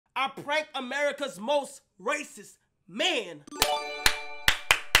I prank America's most racist man.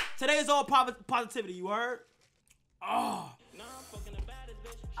 Today is all positivity, you heard?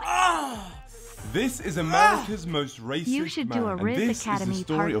 This is America's most racist You should man, do a and Riz this Academy is the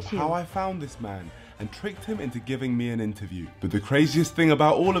story part of 2. how I found this man and tricked him into giving me an interview. But the craziest thing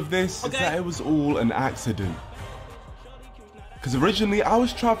about all of this is that it was all an accident. Because originally I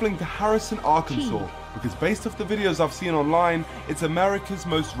was traveling to Harrison, Arkansas, because based off the videos I've seen online, it's America's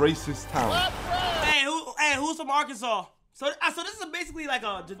most racist town. Hey, who's from Arkansas? So this is basically like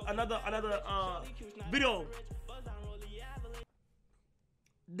another video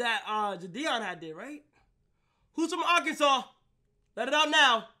that Jadion had did, right? Who's from Arkansas? Let it out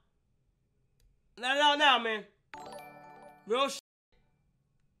now. Let it out now, man. Real shit.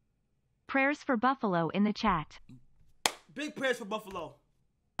 Prayers for Buffalo in the chat. Big prayers for Buffalo.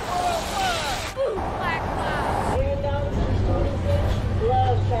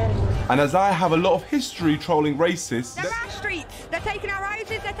 And as I have a lot of history trolling racists... They're our streets. They're taking our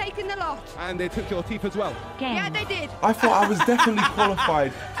houses, they're taking the lot. And they took your teeth as well. Gang. Yeah, they did. I thought I was definitely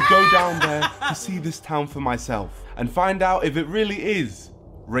qualified to go down there to see this town for myself and find out if it really is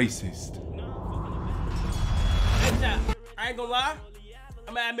racist. Hey, chat, I ain't gonna lie.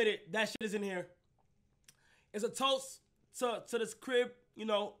 I'm gonna admit it. That shit is in here. It's a toast to this crib. You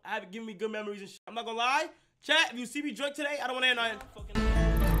know, have it given me good memories and shit. I'm not gonna lie. Chat, if you see me drunk today, I don't wanna hear nothing.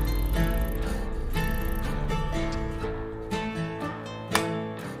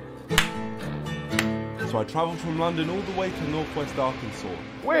 So I travelled from London all the way to northwest Arkansas.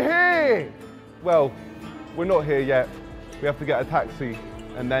 We're here! Well, we're not here yet. We have to get a taxi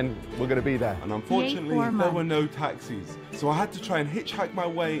and then we're going to be there. And unfortunately, there were no taxis. So I had to try and hitchhike my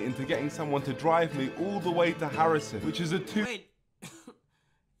way into getting someone to drive me all the way to Harrison, which is a Wait,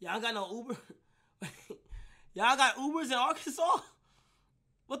 y'all got no Uber? Y'all got Ubers in Arkansas?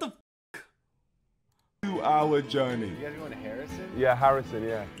 What the 2-hour journey. You guys going to Harrison? Yeah, Harrison,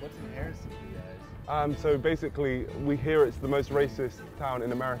 yeah. What's in Harrison for you guys? So basically, we hear it's the most racist town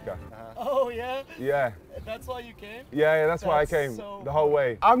in America. Oh, yeah? Yeah. That's why you came? Yeah, that's why I came so the whole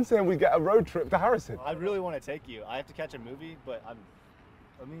way. I'm saying we get a road trip to Harrison. I really want to take you. I have to catch a movie, but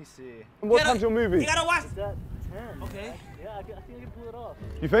let me see. What time's your movie? You gotta watch. It's at 10. Okay. Yeah, I think I can pull it off.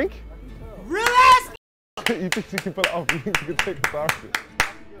 You think? I think so. Real ass. You think you can pull it off? You think you can take us to Harrison? I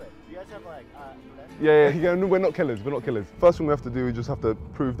can do it. You guys have like, Yeah, no, we're not killers, we're not killers. First thing we have to do, we just have to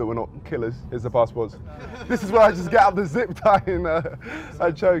prove that we're not killers. Here's the passports. This is where I just get out the zip tie and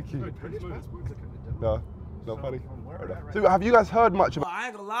I choke you. No, it's not funny. So have you guys heard much about... I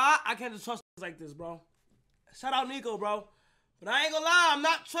ain't gonna lie, I can't just trust niggas like this, bro. Shout out Niko, bro. But I ain't gonna lie, I'm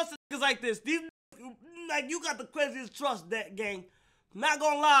not trusting niggas like this. These, like, you got the craziest trust, that gang. Not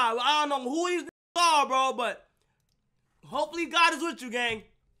gonna lie, I don't know who these niggas are, bro, but hopefully God is with you, gang.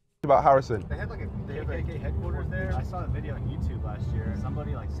 About Harrison? They had like a KKK headquarters there. I saw a video on YouTube last year.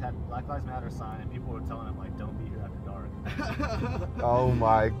 Somebody like had Black Lives Matter sign and people were telling them like, don't be here after dark. Oh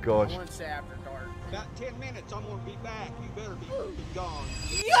my gosh. I won't say after dark. About 10 minutes, I'm gonna be back. You better be gone.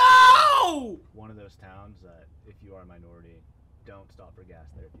 Yo! One of those towns that if you are a minority, don't stop for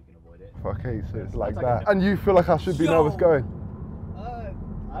gas there if you can avoid it. Okay, so it's like that. And you feel like I should be nervous going?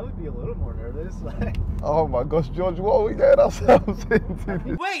 I would be a little more nervous. Oh my gosh, George, what are we getting ourselves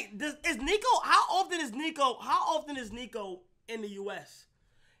into? Wait, is Niko, how often is Niko in the US?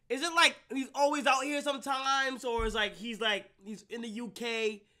 Is it like he's always out here sometimes, or is like he's in the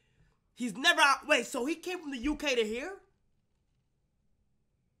UK? He's never out. Wait, so he came from the UK to here?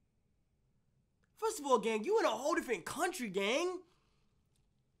 First of all, gang, you in a whole different country, gang.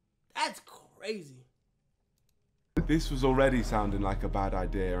 That's crazy. This was already sounding like a bad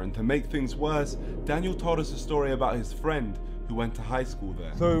idea, and to make things worse, Daniel told us a story about his friend who went to high school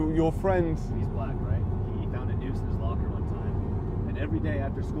there. So your friend... He's black, right? He found a noose in his locker one time, and every day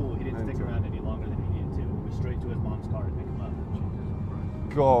after school, he didn't stick around any longer than he needed to. He went straight to his mom's car to pick him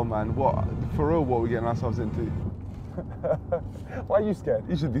up. God, man, what, for real, what are we getting ourselves into? Why are you scared?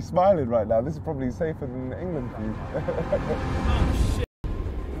 You should be smiling right now. This is probably safer than England for you. Oh, shit.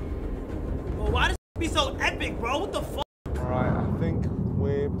 Well, why does it be so epic, bro? What the fuck? Alright, I think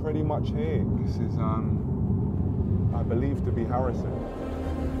we're pretty much here. This is, I believe to be Harrison.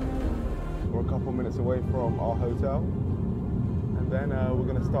 We're a couple minutes away from our hotel. And then we're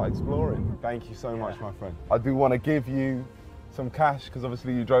going to start exploring. Thank you so much, my friend. I do want to give you some cash, because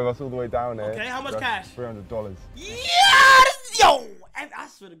obviously you drove us all the way down here. Okay, how much cash? $300. Yeah! Yo! I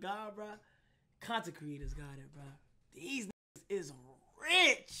swear to God, bro. Content creators got it, bro. These niggas is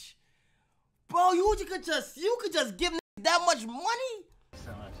rich. Bro, you could just give niggas that much money?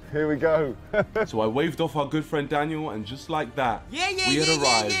 Here we go. So I waved off our good friend Daniel, and just like that, we had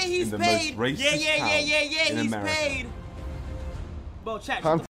arrived in the most racist town in he's America. paid. Bro, chat.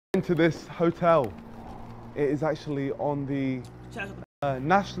 I'm into this hotel. It is actually on the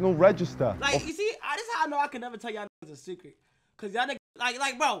National Register. Like, you see, this is how I know I can never tell y'all niggas a secret. Cause y'all niggas,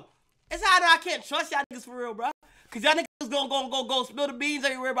 like, bro, it's how I know I can't trust y'all niggas for real, bro. Cause y'all niggas go spill the beans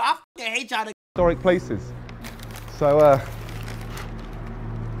everywhere, but I fucking hate y'all niggas. Historic places. So,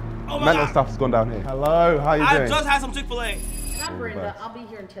 mental stuff's gone down here. Hello, how you doing? I just had some Chick-fil-A. I'm Brenda. I'll be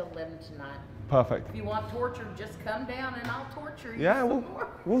here until 11 tonight. Perfect. If you want torture, just come down and I'll torture you. Yeah,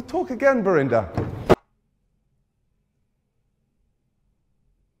 we'll talk again, Belinda.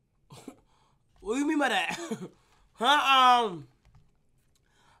 What do you mean by that? Huh?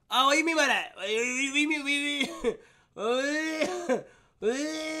 Oh, what do you mean by that?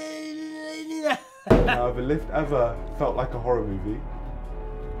 Now, if a lift ever felt like a horror movie,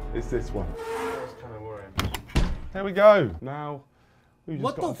 it's this one. I was kind of worried. There we go. Now, we've just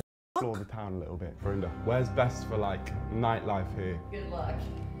What got the to explore the town a little bit. Belinda, where's best for like nightlife here? Good luck.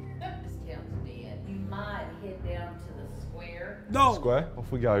 This town's dead. You might head down to the square. No. Square?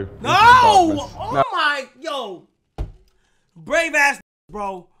 Off we go. No! Into the darkness. Oh Now, my, yo. Brave ass,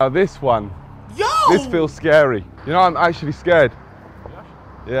 bro. now this one, Yo! this feels scary. You know, I'm actually scared.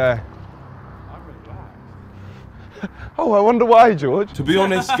 Yeah. Oh, I wonder why, George. To be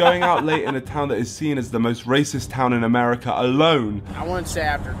honest, going out late in a town that is seen as the most racist town in America alone I wouldn't say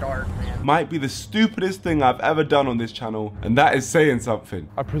after dark, man. might be the stupidest thing I've ever done on this channel, and that is saying something.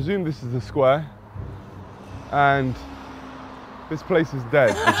 I presume this is the square, and this place is dead.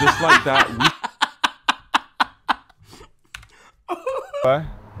 And just like that,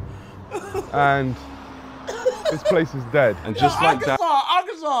 And this place is dead. and just like that,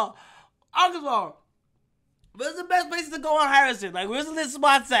 Arkansas. Where's the best places to go on Harrison? Like, where's the lit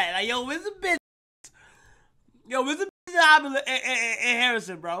spots at? Like, yo, where's the bitch? Yo, where's the bitch in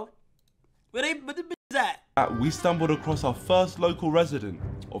Harrison, bro? Where the bitch at? we stumbled across our first local resident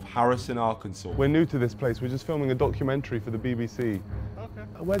of Harrison, Arkansas. We're new to this place. We're just filming a documentary for the BBC. Okay.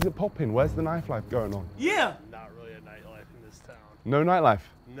 Where's it popping? Where's the nightlife going on? Yeah. Not really a nightlife in this town. No nightlife.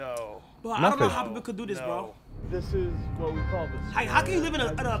 No. But I don't know Nothing. how people could do this, bro. This is what we call the Like, how can you live in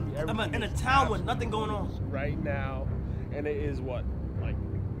Everything a is town with nothing going on? right now, and it is what, like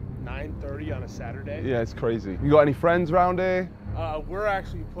 9:30 on a Saturday. Yeah, it's crazy. You got any friends around here? We're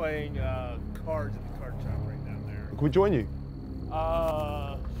actually playing cards at the card shop right down there. Can we join you?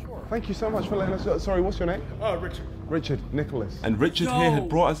 Sure. Thank you so much for letting us. Sorry, what's your name? Richard. Richard Nicholas. And Richard here had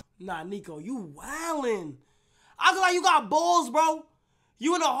brought us Nah, Niko, you wildin'. I feel like you got balls, bro.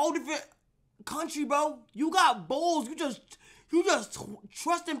 You in a whole different country, bro. You got balls. You just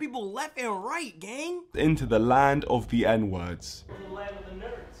trusting people left and right, gang. into the land of the N-words. The land of the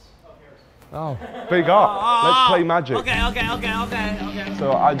nerds of Harrison. Oh, big up. Let's play magic. Okay.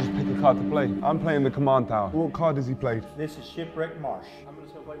 So I just pick a card to play. I'm playing the command tower. What card has he played? This is Shipwreck Marsh. I'm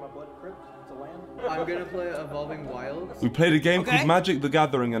just gonna play my Blood Crypt to land. I'm gonna play Evolving Wilds. We played a game Okay. called Magic the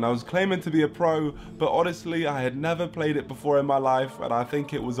Gathering, and I was claiming to be a pro, but honestly, I had never played it before in my life, and I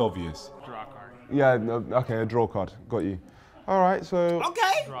think it was obvious. Draw card. Yeah, no, okay, a draw card. Got you. All right, so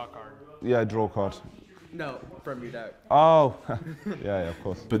Okay. Draw card. yeah, draw card. No, from your deck. Oh, yeah, of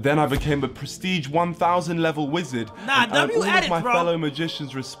course. But then I became a prestige 1000 level wizard, Nah, and earned W all of edits, my bro. fellow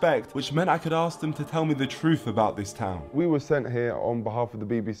magicians' respect, which meant I could ask them to tell me the truth about this town. We were sent here on behalf of the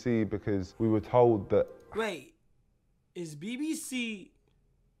BBC because we were told that Wait, is BBC...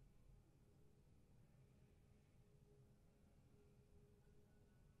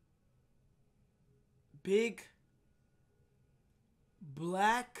 Big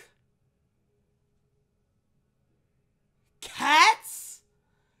black cats?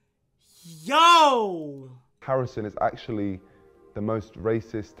 Yo! Harrison is actually the most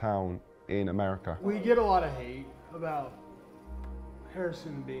racist town in America. We get a lot of hate about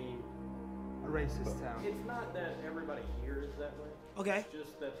Harrison being a racist town. It's not that everybody here is that way. Okay. It's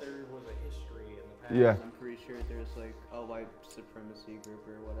just that there was a history in the past. Yeah. I'm pretty sure there's like a white supremacy group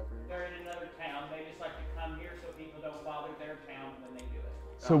or whatever. They're in another town. They just like to come here so people don't bother their town when they do it.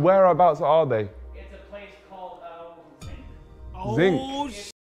 So whereabouts are they? It's a place called Zinc. Oh,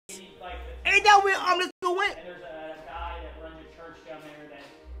 Zinc. sh- Like, ain't that where this nigga went? and there's a guy that runs a church down there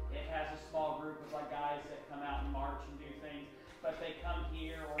that it has a small group of like guys that come out and march and do things, but they come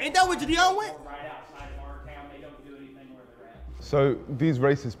here or Ain't that where Gideon went? or right outside of our town. They don't do anything where they're at. So these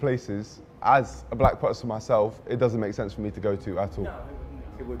racist places, as a black person myself, it doesn't make sense for me to go to at all.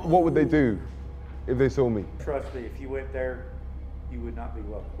 It would, What would they do if they saw me? trust me, if you went there, you would not be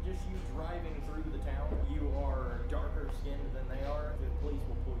welcome. Just you driving through the town, you are darker skinned than they are, the police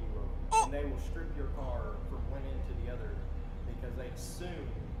will pull you over. And they will strip your car from one end to the other because they assume,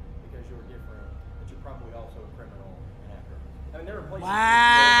 because you're different, that you're probably also a criminal and after. I mean, there are places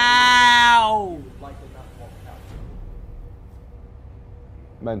wow. you would likely not walk out.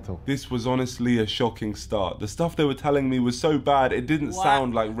 Mental. This was honestly a shocking start. The stuff they were telling me was so bad, it didn't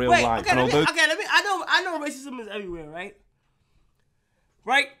sound like real life. Okay, I know racism is everywhere, right?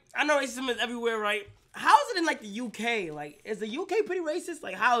 Right? I know racism is everywhere, right? How is it in like the UK? Like, is the UK pretty racist?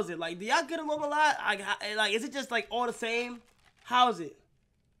 Like, how is it? Like, do y'all get along a lot? Like, is it just like all the same? How is it?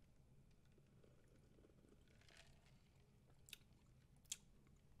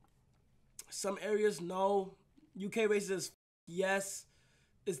 Some areas, no. UK racist, yes.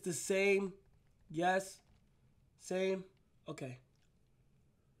 It's the same. Yes. Same. Okay.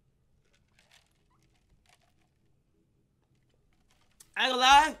 I ain't gonna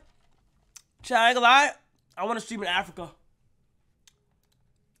lie. Chat, I ain't gonna lie. I wanna stream in Africa.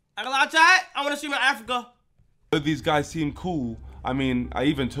 I ain't gonna lie, chat. I wanna stream in Africa. Though these guys seem cool, I mean, I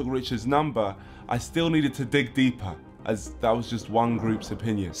even took Richard's number, I still needed to dig deeper, as that was just one group's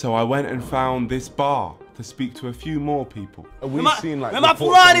opinion. So I went and found this bar to speak to a few more people. We've seen like where my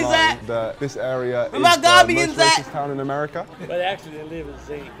reports Fulani's online at? that this area is Where my the Gambians most at? racist town in America. But actually they live in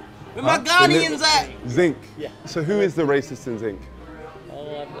Zinc. Where my Ghanaians at? Zinc. Yeah. So who is the racist in Zinc?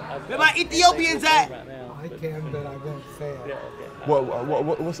 Where my Ethiopians at? I can, but I won't say it. Yeah,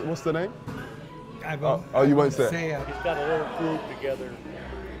 okay. What's the name? I won't, oh, you won't say it. He's got a little group together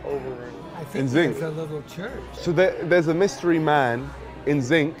over I in think Zinc. there's a little church. So there's a mystery man in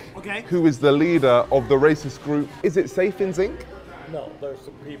Zinc Okay. who is the leader of the racist group. Is it safe in Zinc? No, there's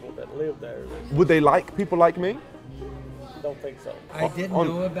some people that live there. Would they like people like me? Don't think so. I didn't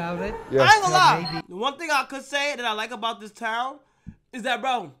know about it. Yeah. I ain't gonna lie. The one thing I could say that I like about this town is that,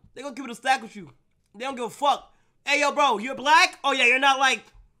 bro, they gonna keep it a stack with you. They don't give a fuck. Hey, yo, bro, you're black? Oh, yeah, you're not like,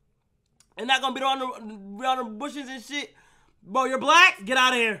 you're not gonna be on the bushes and shit. Bro, you're black? Get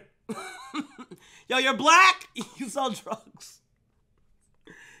out of here. Yo, you're black? You sell drugs.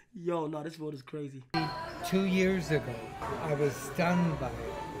 Yo, no, this world is crazy. 2 years ago, I was stunned by it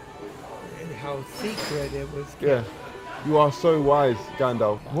and how secret it was. Yeah. You are so wise,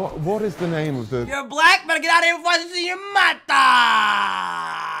 Gandalf. What is the name of the You're black? Better get out of here before I see your mata.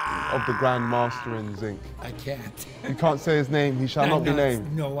 of the Grand Master in Zinc? I can't. You can't say his name. He shall not be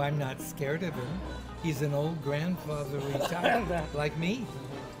named. No, I'm not scared of him. He's an old grandfather retired, like me.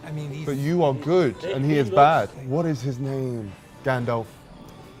 I mean, he's... But you are good, and he is bad. What is his name, Gandalf?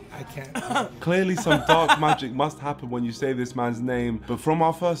 I can't. Clearly some dark magic must happen when you say this man's name, but from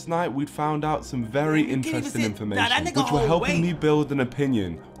our first night we'd found out some very interesting information, which were helping me build an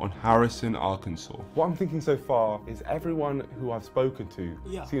opinion on Harrison, Arkansas. What I'm thinking so far is everyone who I've spoken to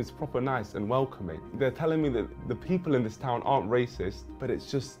seems proper nice and welcoming. They're telling me that the people in this town aren't racist, but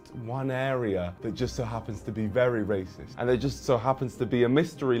it's just one area that just so happens to be very racist. And there just so happens to be a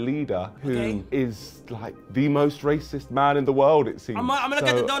mystery leader who is like the most racist man in the world, it seems. I'm gonna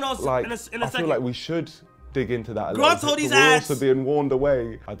get the donuts like, in a I second. feel like we should dig into that a little Grunt bit, told but his we're ass. also being warned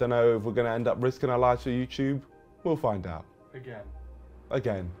away. I don't know if we're going to end up risking our lives for YouTube. We'll find out.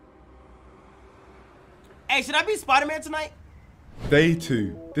 Again. Hey, should I be Spider-Man tonight? Day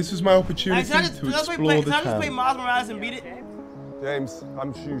 2. This was my opportunity to explore the Can I just play town. Miles Morales and beat it? James,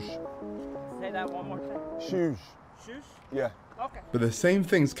 I'm Shoosh. Say that one more time. Shoosh. Shoosh? Yeah. Okay. But the same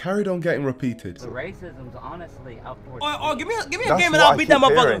things carried on getting repeated. The racism's honestly outdoors. Or give me a That's game and what I'll I beat that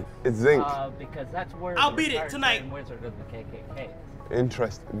keep motherfucker. hearing. It's Zinc. Because that's where I'll the beat it retired tonight. Grand Wizard of the KKK.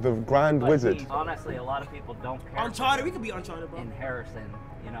 Interesting. The Grand But Wizard. honestly, a lot of people don't care. Uncharted, we could be Uncharted, bro. In Harrison,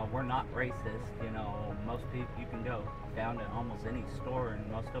 you know, we're not racist. You know, most people, you can go down to almost any store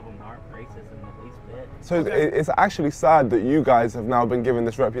and most of them aren't racist in the least bit. So it's actually sad that you guys have now been given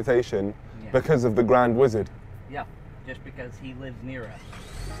this reputation because of the Grand Wizard. Yeah, just because he lives near us.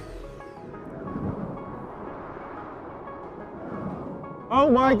 Oh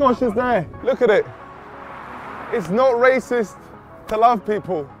my gosh, it's there. Look at it. It's not racist to love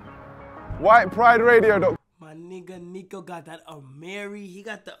people. WhitePrideRadio.com. My nigga Niko got that Ameri. He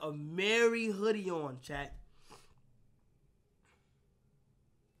got the Ameri hoodie on, chat.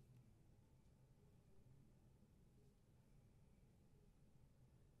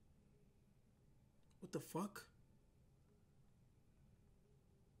 What the fuck?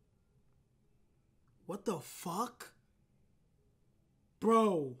 What the fuck?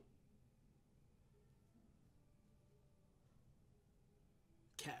 Bro.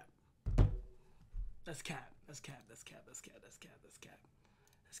 Cap. That's cap. That's cap. That's cap. That's cap. That's cap. That's cap.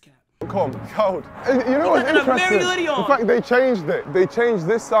 Come, cold. You know what's interesting? The fact they changed it. They changed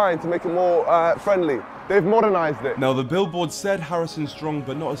this sign to make it more friendly. They've modernized it. Now the billboard said Harrison strong,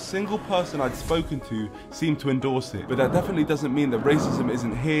 but not a single person I'd spoken to seemed to endorse it. But that definitely doesn't mean that racism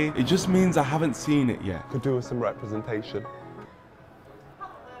isn't here. It just means I haven't seen it yet. Could do with some representation.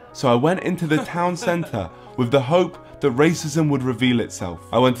 So I went into the town centre with the hope that racism would reveal itself.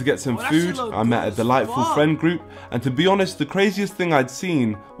 I went to get some food, I met a delightful friend group, and to be honest, the craziest thing I'd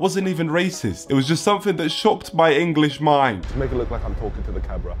seen wasn't even racist. It was just something that shocked my English mind. To make it look like I'm talking to the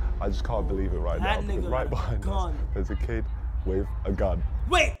camera, I just can't believe it right now. Because right behind us, there's a kid with a gun.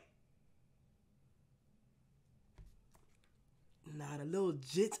 Wait! Nah, the little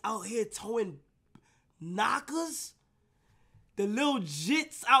jits out here towing knockers? The little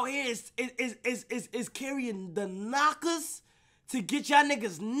jits out here is carrying the knockers to get y'all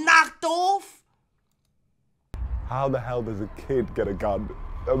niggas knocked off? How the hell does a kid get a gun?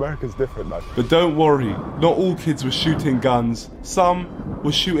 America's different, man. But don't worry, not all kids were shooting guns. Some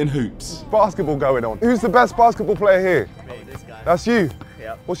were shooting hoops. Basketball going on. Who's the best basketball player here? Me, this guy. That's you?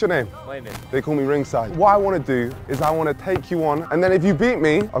 Yep. What's your name? Wayman. They call me Ringside. What I want to do is I want to take you on, and then if you beat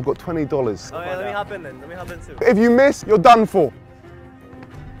me, I've got $20. Oh yeah, let me hop in then. Let me hop in too. If you miss, you're done for.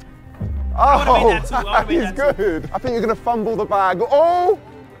 Oh, he's good. Too. I think you're going to fumble the bag. Oh!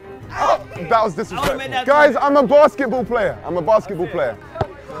 Oh, that was disrespectful. Guys, I'm a basketball player. I'm a basketball player.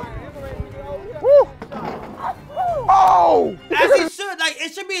 Woo! Oh! As he should, like,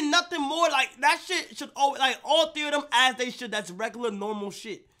 it should be nothing more, like, that shit should always, like, all three of them as they should. That's regular, normal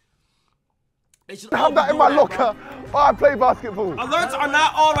shit. They should have that in my locker. Oh, I play basketball. Alerts are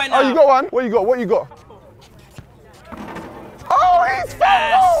not on right now. Oh, you got one? What you got? What you got? Oh, he's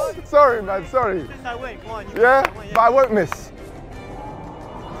fouled! Sorry, man, sorry. Yeah, but I won't miss.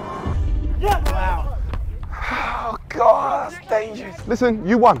 Wow. Oh, God, that's dangerous. Listen,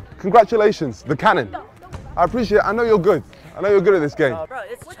 you won. Congratulations, the cannon. I appreciate it. I know you're good. I know you're good at this game. Bro,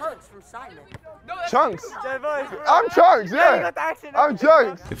 it's Chunks from Simon. Chunks? I'm Chunks, yeah. I'm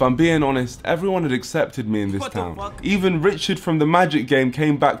Chunks. If I'm being honest, everyone had accepted me in this town. Even Richard from the Magic game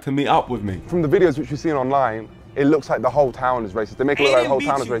came back to meet up with me. From the videos which we've seen online, it looks like the whole town is racist. They make it look like the whole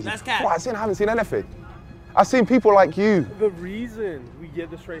town is racist. I haven't seen anything. I've seen people like you. The reason we get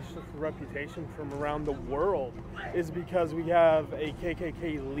this racist reputation from around the world is because we have a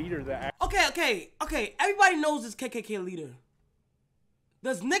KKK leader that... Okay. Everybody knows this KKK leader.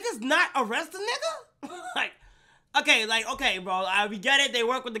 Does niggas not arrest a nigga? okay, bro. We get it. They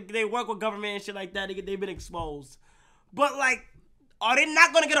work with government and shit like that. They've been exposed. But like, are they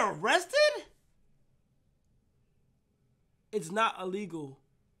not gonna get arrested? It's not illegal.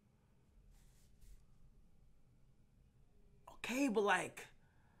 Okay, but like,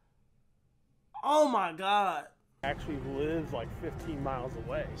 oh my God. Actually lives like 15 miles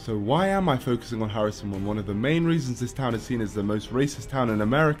away. So why am I focusing on Harrison when one of the main reasons this town is seen as the most racist town in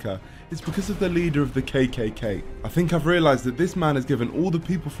America is because of the leader of the KKK? I think I've realized that this man has given all the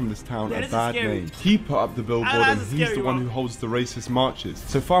people from this town a bad name. He put up the billboard and he's the one who holds the racist marches.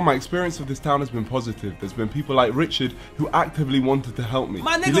 So far my experience of this town has been positive. There's been people like Richard who actively wanted to help me.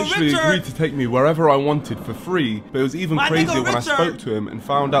 He literally agreed to take me wherever I wanted for free, but it was even crazier when I spoke to him and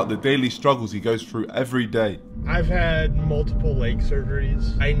found out the daily struggles he goes through every day. I've had multiple leg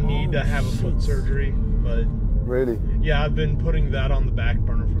surgeries. I need to have a foot surgery, but... Really? Yeah, I've been putting that on the back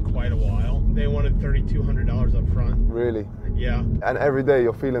burner for quite a while. They wanted $3,200 up front. Really? Yeah. And every day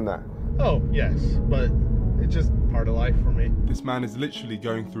you're feeling that? Oh, yes, but it's just part of life for me. This man is literally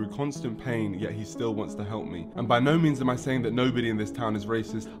going through constant pain, yet he still wants to help me. And by no means am I saying that nobody in this town is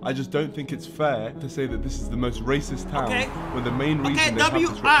racist. I just don't think it's fair to say that this is the most racist town when the main reason they have this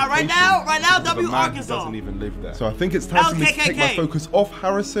reputation right now, is W the man Arkansas doesn't even live there. So I think it's time for me to take my focus off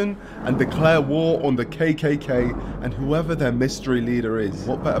Harrison and declare war on the KKK and whoever their mystery leader is.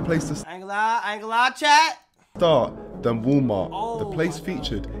 What better place to I ain't gonna lie, chat. Start than Walmart, the place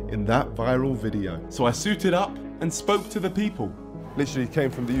featured in that viral video. So I suited up and spoke to the people. Literally came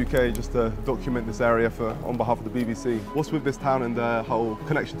from the UK just to document this area on behalf of the BBC. What's with this town and the whole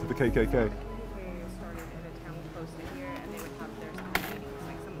connection to the KKK?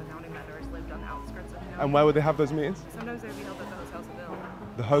 And where would they have those meetings? Sometimes they'd be held at the Hotel Seville.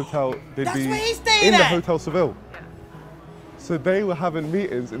 The hotel, they'd That's be where he stayed in at. the Hotel Seville. Yeah. So they were having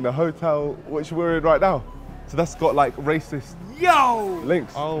meetings in the hotel which we're in right now. So that's got like racist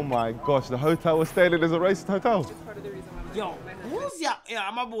links. Oh my gosh, the hotel we're staying in is a racist hotel. Yo,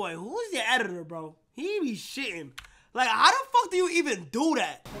 my boy, who's your editor, bro? He be shitting. Like, how the fuck do you even do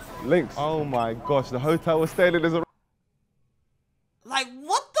that? Links. Oh my gosh, the hotel we're staying in is a like,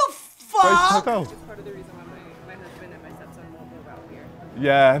 what the fuck? racist hotel. It's part of the reason why my husband and my stepson won't move out here.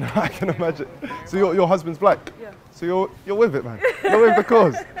 Yeah, no, I can imagine. So your husband's black? Yeah. So you're with it, man. You're with the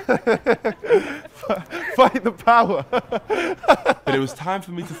cause. Fight the power. But it was time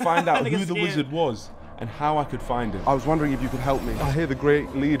for me to find out who the wizard was and how I could find him. I was wondering if you could help me. I hear the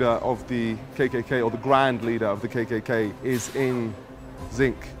great leader of the KKK, or the grand leader of the KKK, is in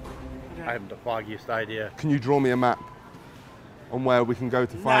Zinc. I have the foggiest idea. Can you draw me a map on where we can go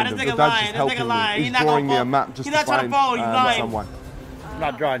to find him? This The nigga dad's lying. just This helping nigga lying. me. He's He's not drawing gonna me a map just He's to not trying find to phone. You lying. someone. I'm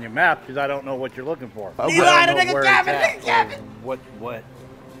not drawing your map because I don't know what you're looking for. He lying. The nigga capping. What?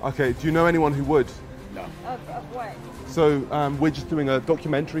 Okay, do you know anyone who would? No. Of what? So we're just doing a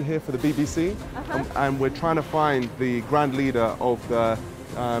documentary here for the BBC, and we're trying to find the grand leader of the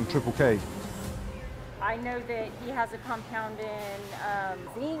Triple K. I know that he has a compound in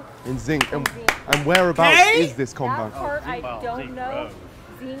Zinc. In Zinc. And whereabouts is this compound? That part I don't know.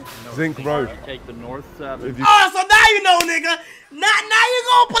 Zinc Road. Take the north side. Oh, so now you know, nigga. Now you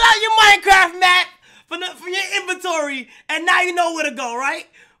gonna pull out your Minecraft map from your inventory, and now you know where to go, right?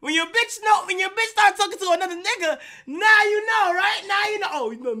 When your bitch start talking to another nigga, now you know, right? Now you know.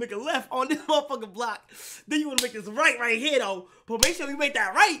 Oh, you gonna make a left on this motherfucking block. Then you wanna make this right here though. But make sure you make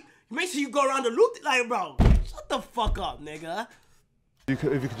that right. Make sure you go around the loop, like, bro. Shut the fuck up, nigga. If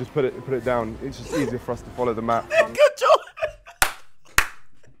you could just put it down, it's just easier for us to follow the map. Good job.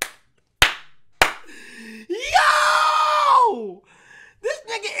 Yo! This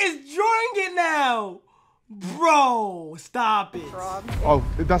nigga is drawing it now. Bro, stop it. Oh,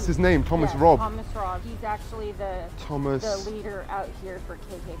 that's his name, Thomas Robb. Thomas Robb. He's actually the leader out here for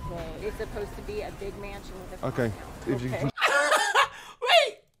KKK. It's supposed to be a big mansion with a Okay. If you can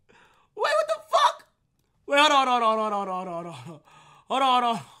Wait, what the fuck? Wait, hold on.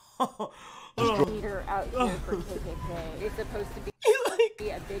 Leader out here for KKK. It's supposed to be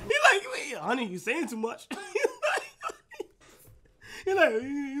a big. Wait, honey, you saying too much.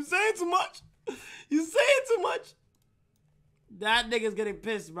 You saying too much. You saying too much. That nigga's getting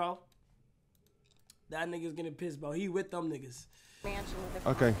pissed, bro. That nigga's getting pissed, bro. He with them niggas.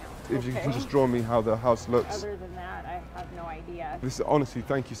 Okay, if you can just draw me how the house looks. Other than that, I have no idea. This is, honestly,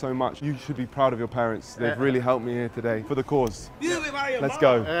 thank you so much. You should be proud of your parents. They've really helped me here today for the cause. Let's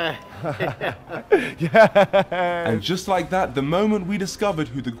go. Yeah. And just like that, the moment we discovered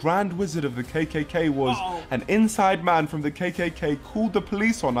who the Grand Wizard of the KKK was, an inside man from the KKK called the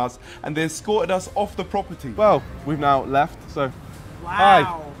police on us and they escorted us off the property. Well, we've now left, so wow.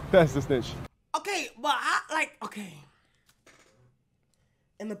 Hi, there's the snitch. Okay, but okay.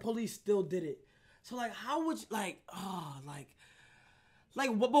 And the police still did it. So like, how would you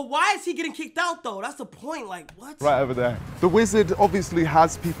but why is he getting kicked out though? That's the point. Like, what? Right over there. The wizard obviously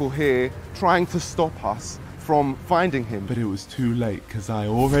has people here trying to stop us from finding him. But it was too late because I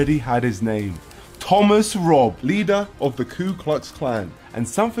already had his name. Thomas Robb, leader of the Ku Klux Klan. And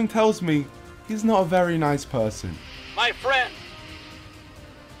something tells me he's not a very nice person. My friend,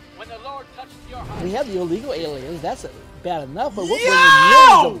 when the Lord touches your heart. We have the illegal aliens. That's bad enough, but what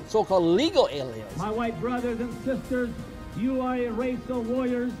were the so-called legal aliens? My white brothers and sisters, you are a race of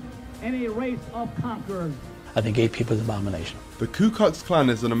warriors and a race of conquerors. I think gay people is an abomination. The Ku Klux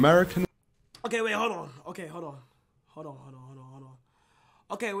Klan is an American... Okay, wait, hold on. Okay, hold on.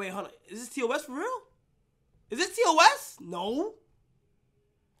 Okay, wait, hold on. Is this TOS for real? Is this TOS? No.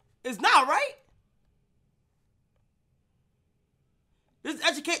 It's not, right? This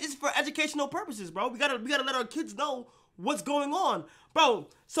is for educational purposes, bro. We gotta let our kids know what's going on, bro.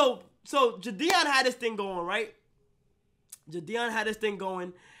 So Jadeon had this thing going, right?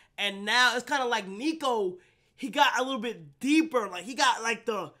 And now it's kind of like Niko. He got a little bit deeper, like he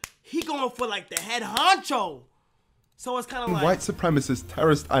going for like the head honcho. So it's kind of like white supremacist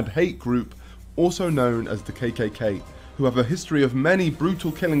terrorist and hate group, also known as the KKK, who have a history of many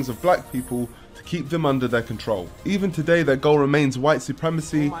brutal killings of black people to keep them under their control. Even today, their goal remains white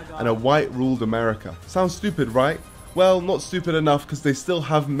supremacy and a white-ruled America. Sounds stupid, right? Well, not stupid enough because they still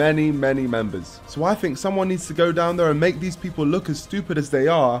have many, many members. So I think someone needs to go down there and make these people look as stupid as they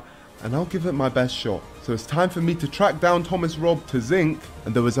are, and I'll give it my best shot. So it's time for me to track down Thomas Robb to Zinc,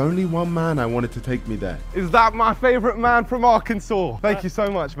 and there was only one man I wanted to take me there. Is that my favorite man from Arkansas? Thank you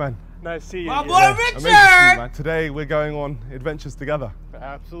so much, man. Nice to see you. My boy Richard! Amazing to see you, man. Today we're going on adventures together.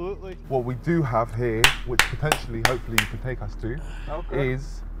 Absolutely. What we do have here, which potentially, hopefully you can take us to,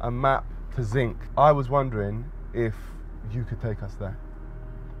 is a map to Zinc. I was wondering if you could take us there.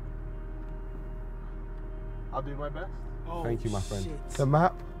 I'll do my best. Oh, thank you, my friend. shit. The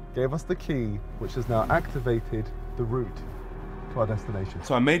map gave us the key, which has now activated the route to our destination.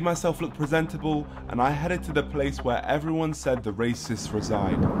 So I made myself look presentable, and I headed to the place where everyone said the racists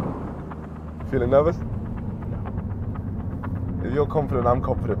reside. Feeling nervous? You're confident, I'm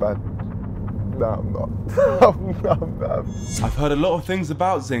confident, man. No, I'm not. I've heard a lot of things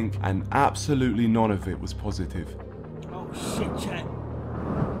about Zinc, and absolutely none of it was positive. Oh shit, chat.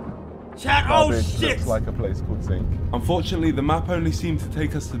 Chat, oh shit! Looks like a place called Zinc. Unfortunately, the map only seemed to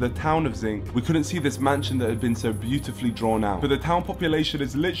take us to the town of Zinc. We couldn't see this mansion that had been so beautifully drawn out. But the town population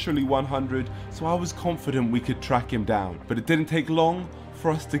is literally 100, so I was confident we could track him down. But it didn't take long for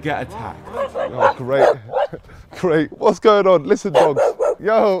us to get attacked. Oh, great. Great. What's going on? Listen, dogs.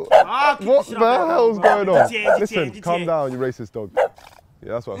 Yo, what the hell's going on? Listen, calm down, you racist dog.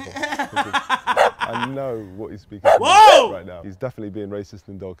 Yeah, that's what I thought. I know what he's speaking to me right now. He's definitely being racist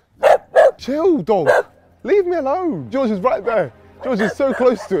and dog. Chill, dog. Leave me alone. George is right there. George is so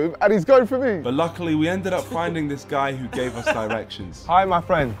close to him and he's going for me. But luckily, we ended up finding this guy who gave us directions. Hi, my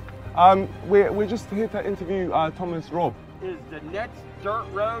friend. We're just here to interview Thomas Robb. Is the next dirt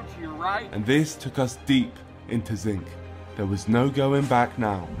road to your right? And this took us deep into Zinc. There was no going back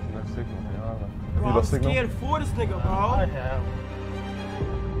now. No signal here, either. Bro, I'm scared for this nigga, bro. I have.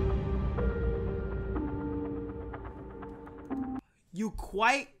 You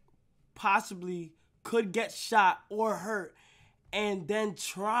quite possibly could get shot or hurt and then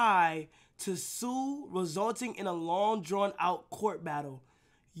try to sue, resulting in a long drawn out court battle.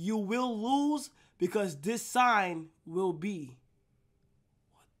 You will lose because this sign will be.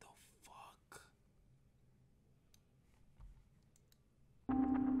 What the fuck?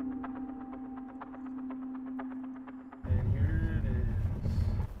 And here it is.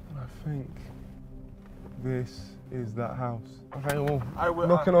 I think this is that house. Okay, well, will,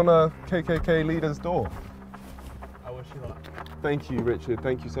 knocking on a KKK leader's door. I wish you luck. Thank you, Richard.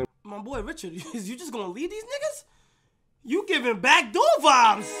 Thank you so much. My boy Richard, is you just gonna leave these niggas? You giving backdoor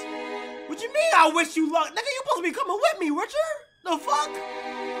vibes. What you mean I wish you luck? Nigga, you supposed to be coming with me, Richard? The fuck?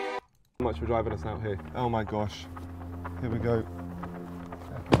 So much for driving us out here. Oh my gosh. Here we go.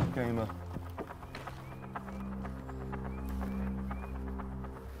 Gamer.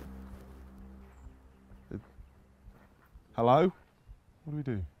 Hello? What do we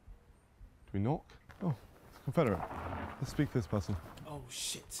do? Do we knock? Oh, it's a Confederate. Let's speak to this person. Oh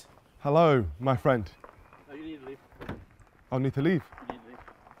shit. Hello, my friend. No, you need to leave. I need to leave. You need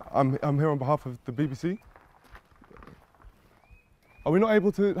to leave. I'm here on behalf of the BBC. Are we not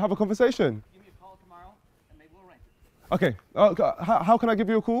able to have a conversation? Give me a call tomorrow and maybe we'll arrange it. Okay. How can I give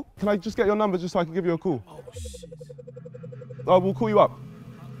you a call? Can I just get your number just so I can give you a call? Oh shit. Oh, we'll call you up.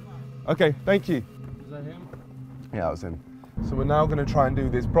 Okay, thank you. Is that him? Yeah, that was him. So we're now going to try and do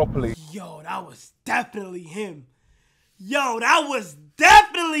this properly. Yo, that was definitely him. Yo, that was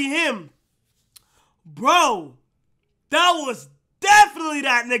definitely him. Bro, that was definitely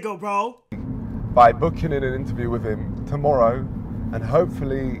that nigga, bro. By booking in an interview with him tomorrow, and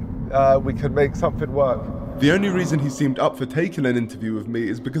hopefully we can make something work. The only reason he seemed up for taking an interview with me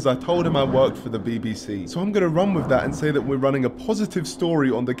is because I told him I worked for the BBC. So I'm going to run with that and say that we're running a positive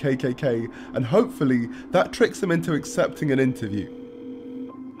story on the KKK, and hopefully that tricks him into accepting an interview.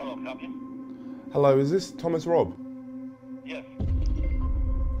 Hello, copy. Hello, is this Thomas Robb? Yes.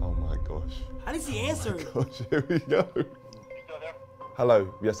 Oh my gosh. How does he answer? Oh gosh, here we go.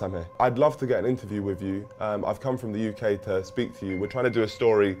 Hello, yes, I'm here. I'd love to get an interview with you. I've come from the UK to speak to you. We're trying to do a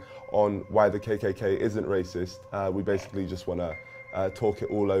story on why the KKK isn't racist. We basically just want to talk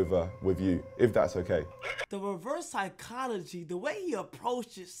it all over with you, if that's okay. The reverse psychology, the way he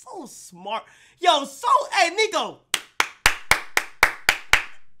approached it, so smart. Yo, hey, Niko.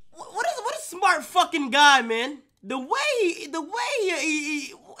 What a smart fucking guy, man. The way he, you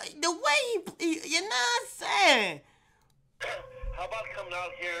know what I'm saying? How about coming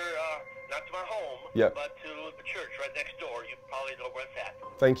out here, not to my home, Yep. but to the church right next door? You probably know where it's at.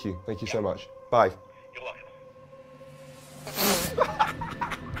 Thank you so much. Bye. You're welcome.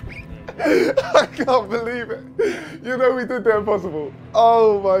 I can't believe it. You know we did the impossible.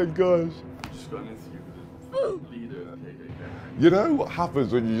 Oh my gosh. You know what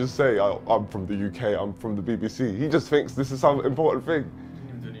happens when you just say, I'm from the UK, I'm from the BBC? He just thinks this is some important thing.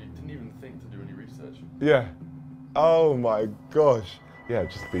 Didn't even think to do any research. Yeah. Oh my gosh. Yeah,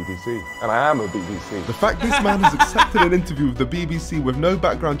 just BBC. And I am a BBC. The fact this man has accepted an interview with the BBC with no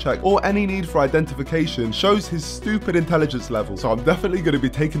background check or any need for identification shows his stupid intelligence level. So I'm definitely going to be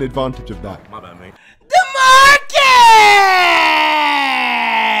taking advantage of that. My bad, mate.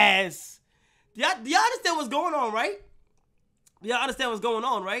 DeMarcus! Do y'all understand what's going on, right? Do y'all understand what's going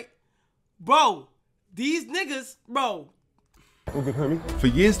on, right? Bro, these niggas, bro. All good, homie. For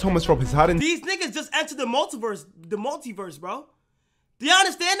years, Thomas Robb has had These niggas just entered the multiverse, bro. Do you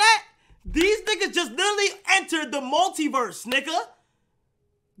understand that? These niggas just literally entered the multiverse, nigga.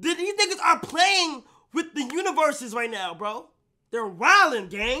 These niggas are playing with the universes right now, bro. They're wildin',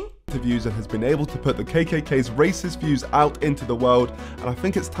 gang. Interviews and has been able to put the KKK's racist views out into the world, and I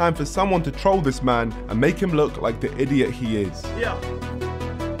think it's time for someone to troll this man and make him look like the idiot he is. Yeah.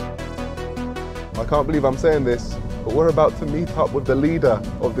 I can't believe I'm saying this, but we're about to meet up with the leader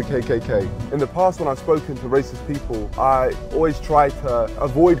of the KKK. In the past, when I've spoken to racist people, I always try to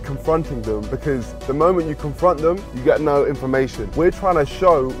avoid confronting them because the moment you confront them, you get no information. We're trying to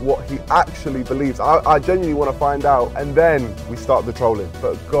show what he actually believes. I genuinely want to find out, and then we start the trolling.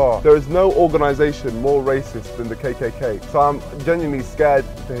 But God, there is no organization more racist than the KKK. So I'm genuinely scared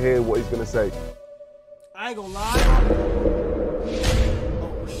to hear what he's going to say. I ain't gonna lie.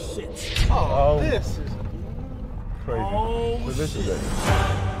 Oh, shit. Oh, this is crazy. Oh, so this is it.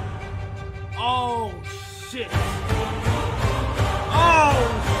 Oh, shit. Oh,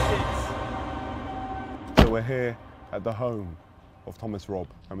 So we're here at the home of Thomas Robb,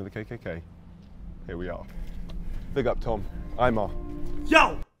 home of the KKK. Here we are. Big up, Tom. Imar.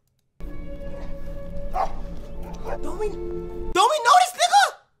 Yo! Don't we know this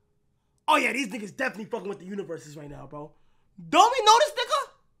nigga? Oh yeah, these niggas definitely fucking with the universes right now, bro. Don't we know this nigga?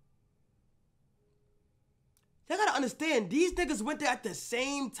 Y'all gotta understand, these niggas went there at the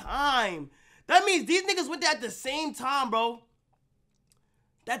same time. That means these niggas went there at the same time, bro.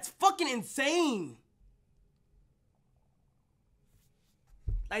 That's fucking insane.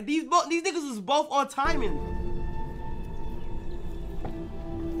 Like these niggas was both on timing.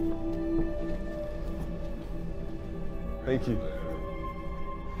 Thank you.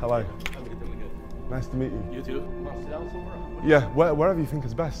 Hello. Nice to meet you. You too. Want to sit down somewhere? Yeah, wherever you think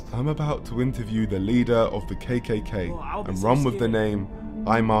is best. I'm about to interview the leader of the KKK and run with the name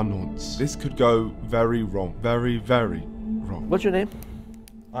Imar Nonce. This could go very wrong. Very, very wrong. What's your name?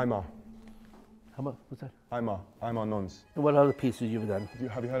 Imar. How much? What's that? Imar Nonce. And what other pieces you've done?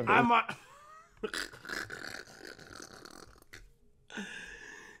 Have you heard of it? Imar.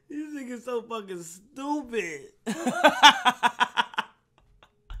 These niggas so fucking stupid.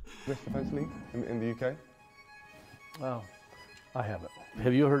 English Defence League in the UK? Oh, I haven't.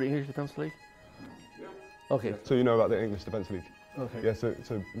 Have you heard of English Defence League? Yeah. Okay. So you know about the English Defence League? Okay. Yeah, so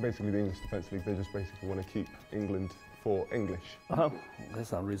basically the English Defence League, they just basically want to keep England for English. That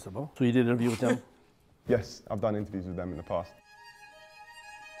sounds reasonable. So you did an interview with them? Yes, I've done interviews with them in the past.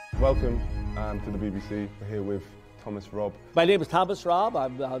 Welcome to the BBC. We're here with Thomas Robb. My name is Thomas Robb.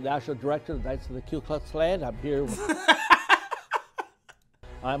 I'm the National Director of the Knights of the Ku Klux Klan. I'm here with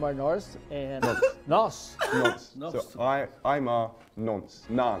Imar Nonce and Nonce. So Imar Nonce.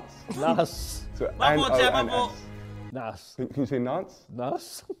 Nance. Nance. So N-O-N-S. Nance. Can you say Nance?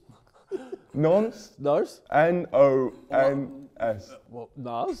 Nance. Nonce. Nonce. N-O-N-S. Well,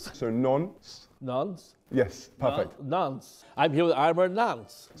 Nonce. So Nonce. Nonce. Yes, perfect. Nonce. I'm here with Imar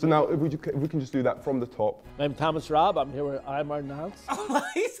Nonce. So now, if we can just do that from the top. I'm Thomas Robb. I'm here with Imar Nonce.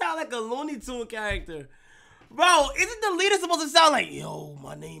 He sound like a Looney Tune character. Bro, isn't the leader supposed to sound like, yo,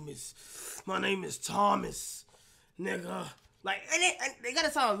 my name is Thomas, nigga. Like, and they gotta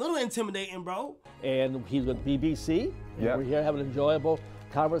sound a little intimidating, bro. And he's with BBC. Yeah. We're here having an enjoyable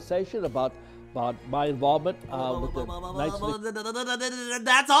conversation about my involvement with the Knights of the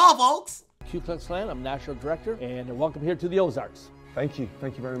That's all, folks. Ku Klux Klan. I'm National Director, and welcome here to the Ozarks. Thank you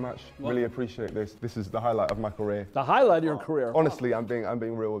very much. Really appreciate this. This is the highlight of my career. The highlight of your career. Honestly, I'm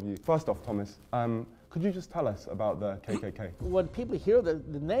being real with you. First off, Thomas, could you just tell us about the KKK? When people hear the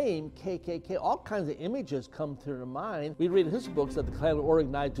name KKK, all kinds of images come to their mind. We read in history books that the Klan were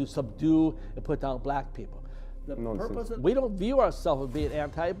organized to subdue and put down black people. The purpose we don't view ourselves as being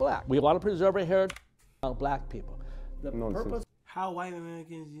anti-black. We want to preserve our heritage on black people. The purpose. How white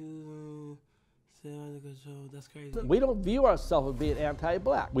Americans use control. That's crazy. We don't view ourselves as being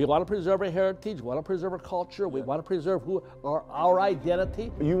anti-black. We want to preserve our heritage. We want to preserve our culture. We want to preserve our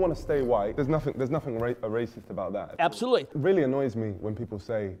identity. You want to stay white. There's nothing racist about that. Absolutely. It really annoys me when people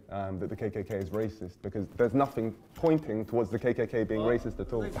say that the KKK is racist because there's nothing pointing towards the KKK being racist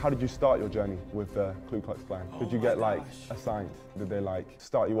at all. How did you start your journey with the Ku Klux Klan? Did you get assigned? Did they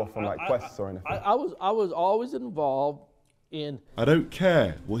start you off on quests or anything? I was always involved in. I don't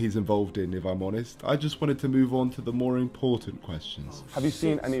care what he's involved in, if I'm honest. I just wanted to move on to the more important questions. Have you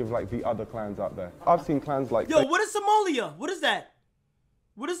seen any of the other clans out there? I've seen clans like. Yo, what is Somalia? What is that?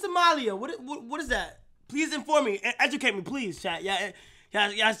 What is Somalia? What is that? Please inform me. Educate me, please, chat. Yeah, you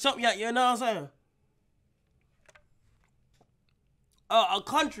know what I'm saying? A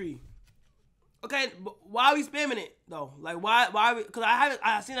country. Okay, but why are we spamming it though? Like why are we? Because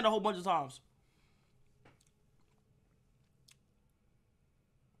I've seen it a whole bunch of times.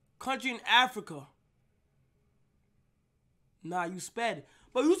 Country in Africa. Nah, you sped.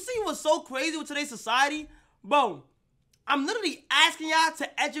 But you see what's so crazy with today's society? Bro, I'm literally asking y'all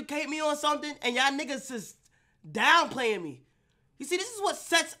to educate me on something, and y'all niggas just downplaying me. You see, this is what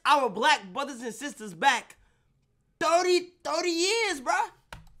sets our black brothers and sisters back 30 years, bruh.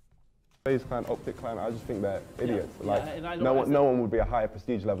 FaZe Clan, Optic Clan, I just think they're idiots. Like, and no one would be a higher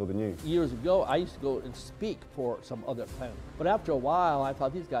prestige level than you. Years ago, I used to go and speak for some other clan. But after a while, I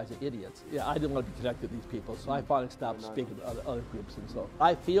thought these guys are idiots. Yeah, I didn't want to be connected to these people, so I finally stopped speaking to other groups. And so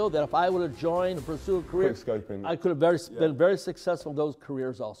I feel that if I would have joined and pursued a career, I could have been very successful in those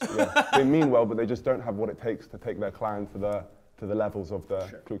careers also. Yeah. They mean well, but they just don't have what it takes to take their clan to the levels of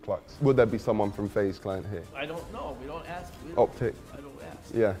the Ku Klux. Would there be someone from FaZe Clan here? I don't know. We don't ask. Optic? I don't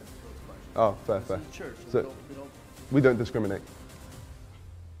ask. Yeah. Oh, fair. Church, so we don't discriminate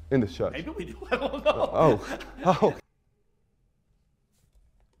in this church. Maybe we do. I don't know. Oh.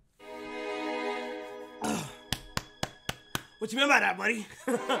 What you mean by that, buddy?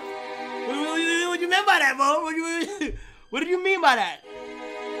 What you meant by that, bro? What did you mean by that?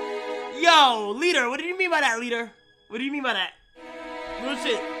 Yo, leader, what did you mean by that, leader? What do you mean by that? Real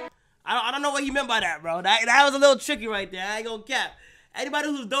shit. I don't know what he meant by that, bro. That was a little tricky right there. I ain't gonna cap. Anybody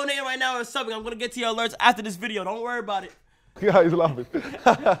who's donating right now or subbing, I'm gonna get to your alerts after this video. Don't worry about it. Yeah, he's laughing.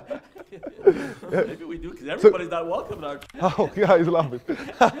 Maybe we do, because everybody's not welcome in our church. Oh, yeah, he's laughing.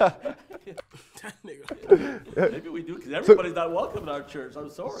 Maybe we do, because everybody's not welcome in our church. I'm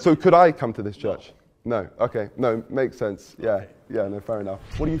sorry. So could I come to this church? No. Okay. No, makes sense. Yeah. Okay. Yeah, no, fair enough.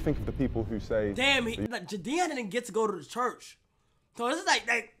 What do you think of the people who say... Damn, Jadian didn't get to go to the church. So this is like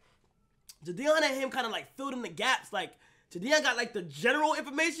Jadian and him kind of like filled in the gaps. Like, Jadian got like the general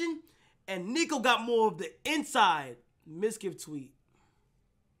information, and Niko got more of the inside. Misgive tweet.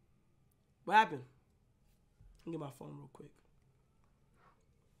 What happened? Let me get my phone real quick.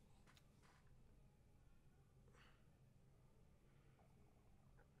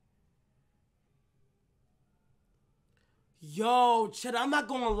 Yo, Chet, I'm not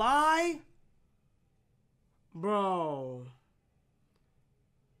gonna lie. Bro.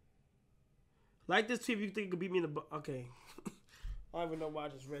 Like this tweet if you think you could beat me in the... Okay. I don't even know why I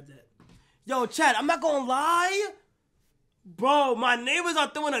just read that. Yo, Chet, I'm not gonna lie. Bro, my neighbors are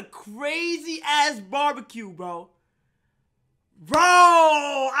throwing a crazy-ass barbecue, bro. Bro,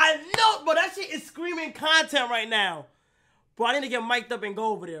 I know, bro, that shit is screaming content right now. Bro, I need to get mic'd up and go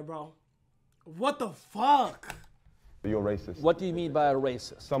over there, bro. What the fuck? You're racist. What do you mean by a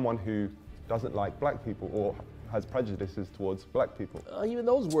racist? Someone who doesn't like black people or has prejudices towards black people. Even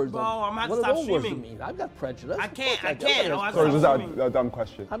those words. Bro, I'm not what stop do those words streaming. mean? I've got prejudice. I can't. Sorry, was that a dumb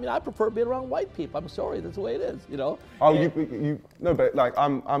question? I mean, I prefer being around white people. I'm sorry, that's the way it is, you know? Oh, you no, but like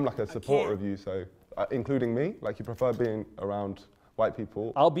I'm like a supporter of you, so including me, like you prefer being around white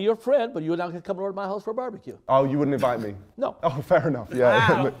people. I'll be your friend, but you're not going to come over to my house for a barbecue. Oh, you wouldn't invite me? No. Oh, fair enough.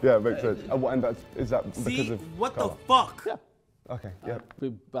 Yeah, Wow. yeah, makes sense. And is that because of what color? the fuck? Yeah. Okay, yeah.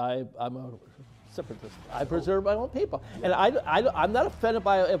 I'm a separatist. I preserve my own people. And I'm not offended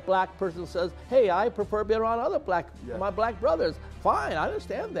by a black person says, hey, I prefer being around other my black brothers. Fine, I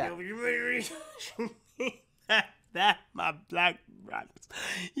understand that. That my black brothers.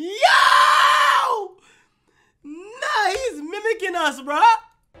 Yo! Nah, he's mimicking us, bro.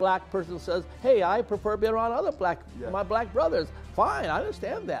 Black person says, hey, I prefer being around other my black brothers. Fine, I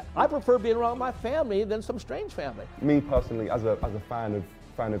understand that. I prefer being around my family than some strange family. Me personally, as a fan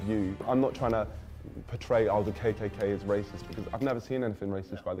of you, I'm not trying to portray the KKK is racist because I've never seen anything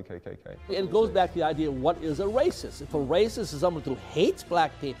racist by the KKK. It goes back to the idea of what is a racist. If a racist is someone who hates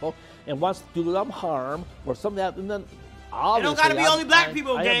black people and wants to do them harm or something like that, and then obviously it don't gotta be only black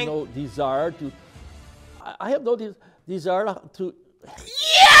people, gang. I have no desire to. I have no desire to.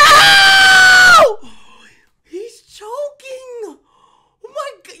 Yo! He's choking. Oh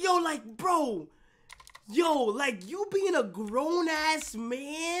my god, yo, like, bro. Yo, like, you being a grown-ass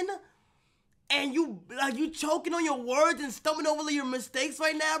man and you choking on your words and stumbling over your mistakes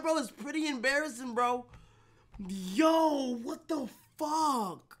right now, bro, is pretty embarrassing, bro. Yo, what the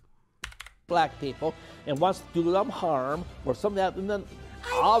fuck? Black people and wants to do them harm or something like that, and then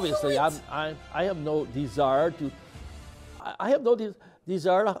obviously I have no desire to. I have no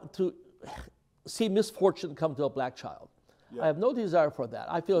desire to see misfortune come to a black child. Yeah. I have no desire for that.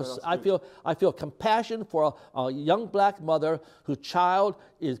 I feel compassion for a young black mother whose child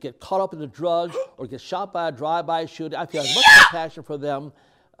get caught up in the drugs or gets shot by a drive-by shooting. I feel as much compassion for them.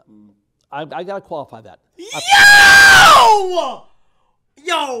 I gotta qualify that.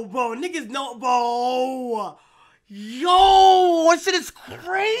 Yo, bro, niggas know, bro. Yo, that shit is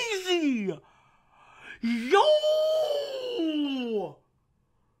crazy. Yo,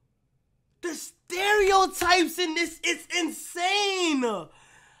 the stereotypes in this, it's insane.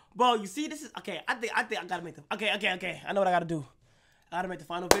 Bro, you see, this is okay. I think I gotta make the okay. I know what I gotta do. I gotta make the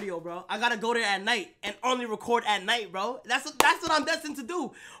final video, bro. I gotta go there at night and only record at night, bro. That's what I'm destined to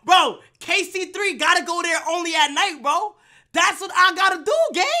do, bro. KC3 gotta go there only at night, bro. That's what I gotta do,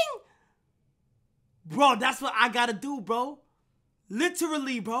 gang. Bro, that's what I gotta do, bro.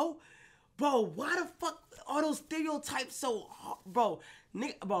 Literally, bro. Bro, why the fuck are those stereotypes so hard, bro?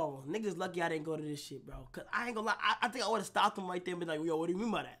 Niggas lucky I didn't go to this shit, bro. Cause I ain't gonna lie, I think I would've stopped them right there and be like, yo, what do you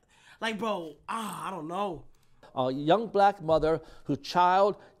mean by that? Like, bro, I don't know. A young black mother whose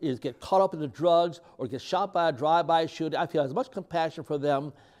child get caught up in the drugs or gets shot by a drive-by shooting, I feel as much compassion for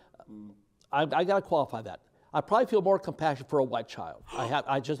them. I gotta qualify that. I probably feel more compassion for a white child.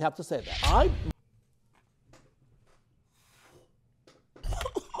 I just have to say that.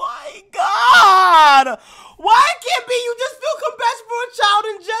 My God! Why can't be you just feel compassion for a child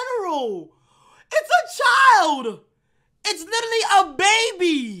in general? It's a child! It's literally a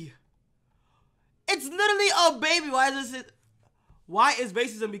baby! It's literally a baby. Why is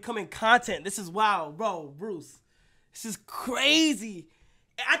racism becoming content? This is wild, bro, Bruce. This is crazy.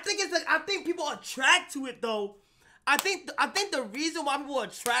 I think people attract to it though. I think the reason why people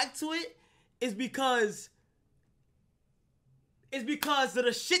attract to it is because of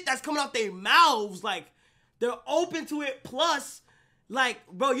the shit that's coming out their mouths. Like, they're open to it. Plus, like,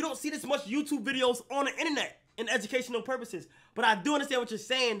 bro, you don't see this much YouTube videos on the internet in educational purposes. But I do understand what you're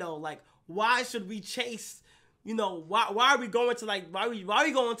saying though. Like, why should we chase, you know, why are we going to like, why are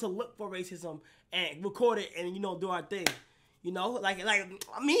we going to look for racism and record it and, you know, do our thing? You know, like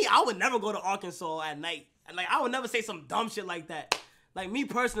me, I would never go to Arkansas at night. Like, I would never say some dumb shit like that. Like, me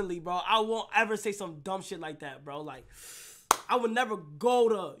personally, bro, I won't ever say some dumb shit like that, bro. Like, I would never go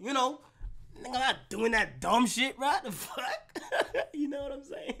to, you know, I'm not doing that dumb shit, bro. The fuck? You know what I'm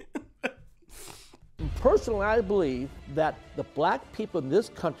saying? Personally, I believe that the black people in this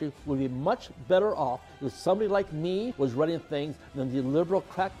country would be much better off if somebody like me was running things than the liberal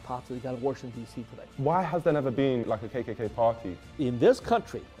crackpots that we got in Washington, D.C. today. Why has there never been like a KKK party? In this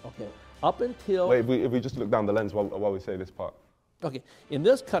country, okay, up until... Wait, if we just look down the lens while we say this part. Okay, in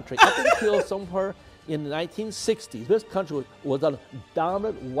this country, up until somewhere in the 1960s, this country was a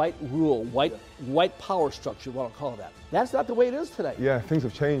dominant white rule, white power structure, you want to call that. That's not the way it is today. Yeah, things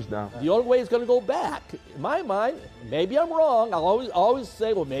have changed now. The only way it's going to go back, in my mind, maybe I'm wrong, I'll always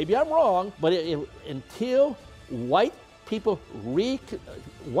say, well, maybe I'm wrong, but until white people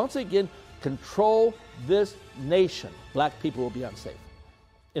once again control this nation, black people will be unsafe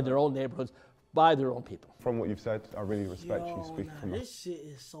in their own neighborhoods by their own people. From what you've said, I really respect you speaking from this shit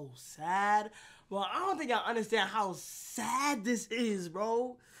is so sad. Well, I don't think y'all understand how sad this is,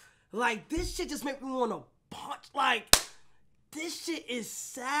 bro. Like, this shit just make me want to punch. Like, this shit is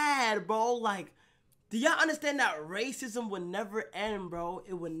sad, bro. Like, do y'all understand that racism would never end, bro?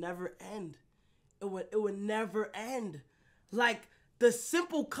 It would never end. It would never end. Like, the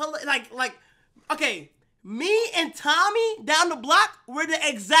simple color, like, okay, me and Tommy down the block, we're the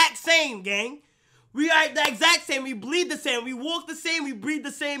exact same, gang. We are the exact same. We bleed the same. We walk the same. We breathe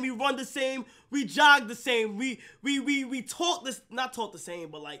the same. We run the same. We jog the same. We talk this, not talk the same,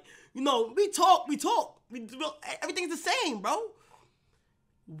 but like, you know, we talk. Everything's the same, bro.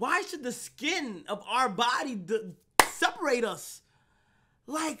 Why should the skin of our body separate us?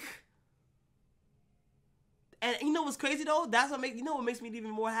 Like, and you know what's crazy though? You know what makes me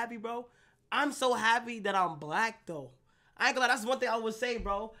even more happy, bro? I'm so happy that I'm black though. I ain't gonna lie, that's one thing I would say,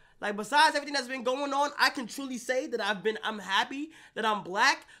 bro. Like, besides everything that's been going on, I can truly say that I'm happy that I'm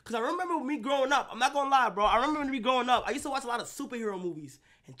black. Because I remember me growing up. I'm not going to lie, bro. I remember me growing up. I used to watch a lot of superhero movies.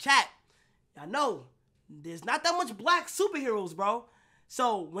 And chat, y'all know, there's not that much black superheroes, bro.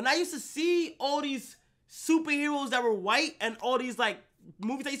 So, when I used to see all these superheroes that were white and all these, like,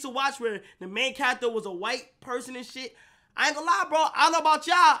 movies I used to watch where the main character was a white person and shit, I ain't gonna lie, bro. I don't know about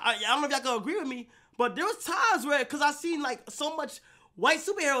y'all. I don't know if y'all can agree with me. But there was times where, because I seen, like, so much white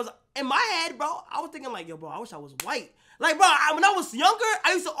superheroes in my head, bro, I was thinking like, yo, bro, I wish I was white. Like, bro, when I was younger,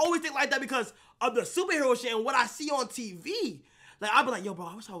 I used to always think like that because of the superhero shit and what I see on TV. Like, I'd be like, yo, bro,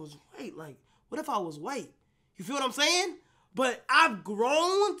 I wish I was white. Like, what if I was white? You feel what I'm saying? But I've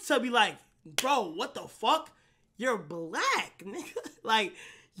grown to be like, bro, what the fuck? You're black, nigga. Like,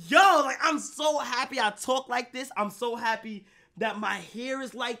 yo, like, I'm so happy I talk like this. I'm so happy that my hair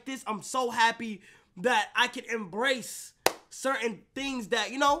is like this. I'm so happy that I can embrace certain things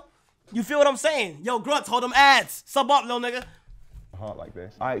that, you know, you feel what I'm saying? Yo, Grunts, hold them ads. Sub up, little nigga. Heart like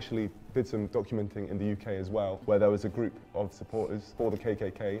this. I actually did some documenting in the UK as well, where there was a group of supporters for the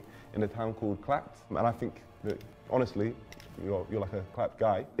KKK in a town called Clapt. And I think that, honestly, you're like a Clapt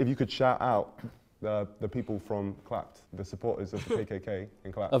guy. If you could shout out The people from Clapped, the supporters of the KKK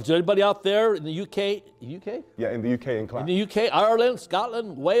in Clapped. Of anybody out there in the UK? UK? Yeah, in the UK in Clapped. In the UK, Ireland,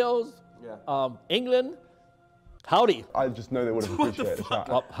 Scotland, Wales, England. Howdy. I just know they would have appreciated a shout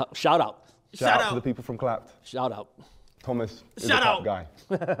out. Shout out. Shout out to the people from Clapped. Shout out. Thomas is Shout a out.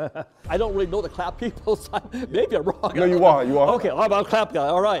 Clapped guy. I don't really know the Clap people, so maybe I'm wrong. No, you are. Okay, I'm a Clap guy.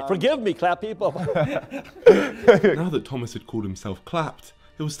 All right, forgive me, Clap people. Now that Thomas had called himself Clapped,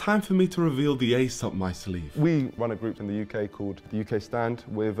 it was time for me to reveal the ace up my sleeve. We run a group in the UK called the UK Stand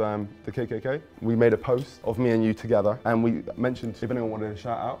with the KKK. We made a post of me and you together, and we mentioned if anyone wanted a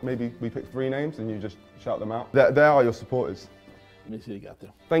shout out, maybe we picked 3 names and you just shout them out. They are your supporters. Let me see what you got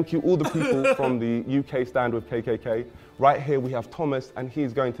there. Thank you all the people from the UK Stand with KKK. Right here we have Thomas, and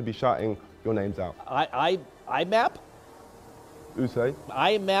he's going to be shouting your names out. IMAP? Who say?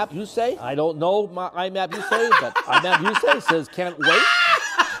 IMAP, you say? I don't know my IMAP, you say, but IMAP, you say says can't wait.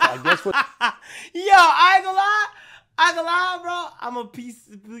 I guess what? Yo, I ain't gonna lie, bro. I'm a piece.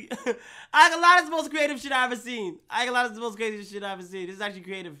 I ain't gonna lie, this is the most creative shit I ever seen. I ain't gonna lie, this is the most creative shit I ever seen. This is actually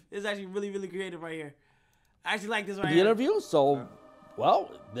creative. This is actually really, really creative right here. I actually like this right here. The interview, so, well,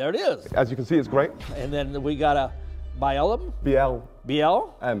 there it is. As you can see, it's great. And then we got a BLM.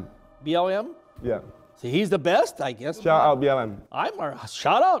 BLM. BLM? Yeah. So he's the best, I guess. Shout out BLM.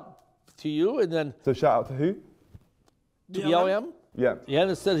 Shout out to you, and then. So shout out to who? To BLM? Yeah. Yeah,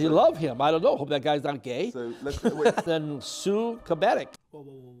 and it says you love him. I don't know. Hope that guy's not gay. So let's wait. Then Sue Kabatic. Whoa.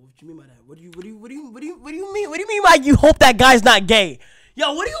 What you mean by that? What do you mean? What do you mean by you hope that guy's not gay?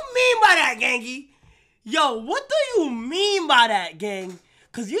 Yo, what do you mean by that, gangy? Yo, what do you mean by that, gang?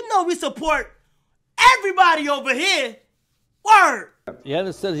 Cause you know we support everybody over here. Word. Yeah, and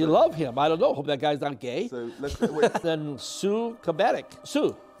it says you love him. I don't know. Hope that guy's not gay. So let's wait. Then Sue Kabatic.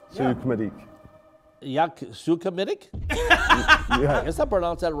 Sue. Sue Kabatic. Yeah, Sue Kabatic? Yeah. I guess I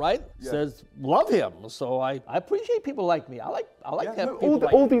pronounced that right. Yeah. Says love him. So I appreciate people like me. I like to have people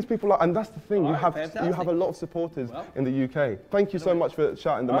like all these people are, and that's the thing. All You right, have fantastic. a lot of supporters in the UK. Thank you so much for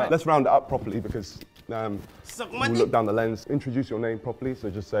shouting them out. Let's round it up properly because we'll look down the lens. Introduce your name properly. So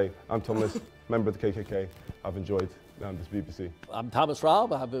just say, I'm Thomas, member of the KKK. I've enjoyed this BBC. I'm Thomas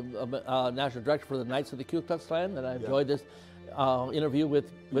Robb. I'm a national director for the Knights of the Ku Klux Klan, and I enjoyed this interview with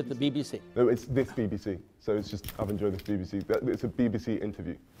the BBC. No, it's this BBC. So it's just, I've enjoyed this BBC. It's a BBC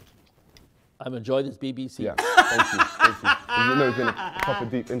interview. I've enjoyed this BBC. Yeah, thank you. You know it's been a proper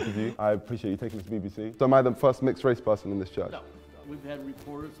deep interview. I appreciate you taking this to BBC. So am I the first mixed race person in this church? No, we've had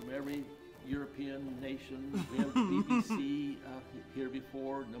reporters from every European nation. We have the BBC here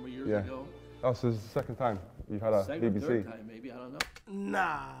before, a number of years ago. Oh, so this is the second time you've had a Second, BBC? third time, maybe, I don't know.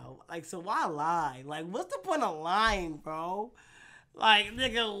 Nah, like, so why lie? Like, what's the point of lying, bro? Like,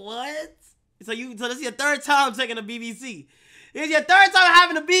 nigga, what? So this is your 3rd time taking a BBC. It's your 3rd time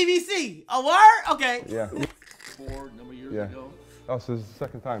having a BBC. A word? Okay. Yeah. Before, a number of years ago. Oh, so this is the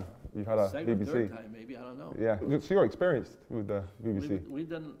second time you've had a Second, BBC? third time, maybe, I don't know. Yeah. So you're experienced with the BBC? We've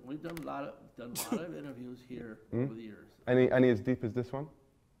done a lot of interviews here over the years. Any as deep as this one?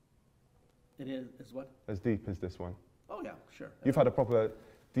 It is what? As deep as this one? Oh yeah, sure. You've had a proper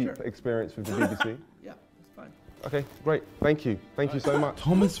deep experience with the BBC? Yeah, that's fine. Okay, great. Thank you. Thank you so much.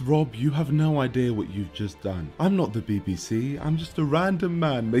 Thomas Robb, you have no idea what you've just done. I'm not the BBC. I'm just a random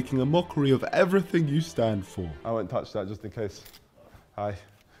man making a mockery of everything you stand for. I won't touch that just in case I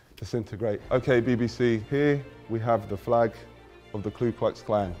disintegrate. Okay, BBC, here we have the flag of the Ku Klux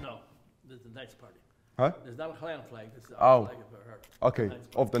Klan. No, this is the Knights Party. Huh? There's not a Klan flag. This is our flag of her. Okay,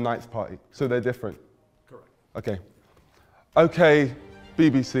 of the Knights Party. So they're different? Correct. Okay. Okay,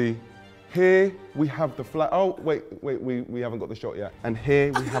 BBC, here we have the flag. Oh, wait, we haven't got the shot yet. And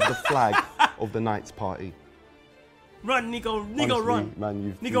here we have the flag of the Knights Party. Run, Niko. Niko, Honestly, run.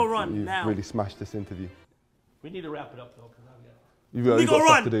 Man, Niko, you've really smashed this interview. We need to wrap it up though, because You've got Niko,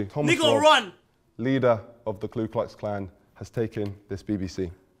 stuff to do. Thomas Niko, Robb, run. leader of the Ku Klux Klan, has taken this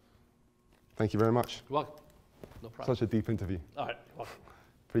BBC. Thank you very much. You're welcome. No problem. Such a deep interview. All right, welcome.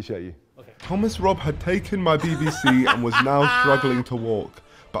 Appreciate you. Okay. Thomas Robb had taken my BBC and was now struggling to walk.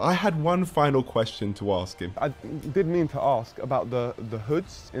 But I had one final question to ask him. I did mean to ask about the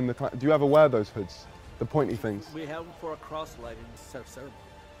hoods in the Klan. Do you ever wear those hoods? The pointy things? We have them for a cross-lighting ceremony.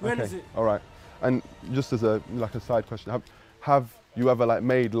 When is it? All right. And just as a side question, have you ever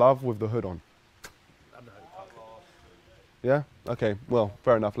made love with the hood on? I'm not talking. Yeah? Okay, well,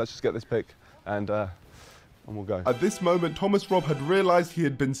 fair enough. Let's just get this pic and we'll go. At this moment, Thomas Robb had realised he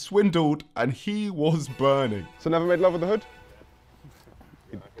had been swindled and he was burning. So never made love with the hood?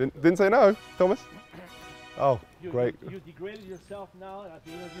 Didn't say no, Thomas? Oh, great. You degraded yourself now.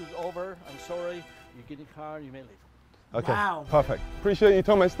 The interview's over. I'm sorry. You get in the car. You may leave. Okay, Wow. perfect. Appreciate you,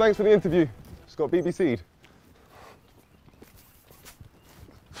 Thomas. Thanks for the interview. Just got BBC'd.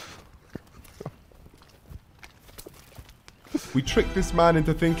 We tricked this man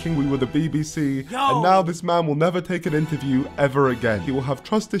into thinking we were the BBC, Yo. and now this man will never take an interview ever again. He will have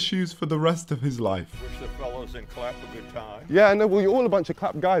trust issues for the rest of his life. Wish the fellows in Clap a good time. Yeah, I know, well, you're all a bunch of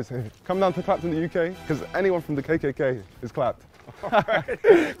clap guys here. Come down to Clap in the UK, because anyone from the KKK is clapped.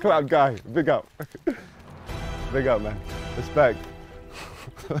 Clap guy, big up. Big up, man. Respect.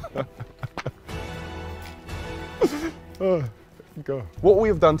 Oh, go. What we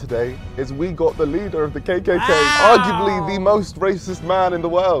have done today is we got the leader of the KKK, arguably the most racist man in the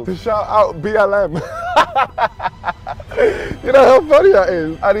world, to shout out BLM. You know how funny that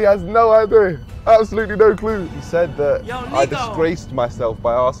is? And he has no idea. Absolutely no clue. He said that I disgraced myself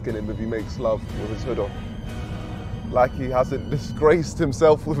by asking him if he makes love with his hood on. Like he hasn't disgraced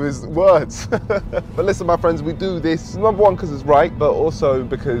himself with his words. But listen, my friends, we do this, number one, because it's right, but also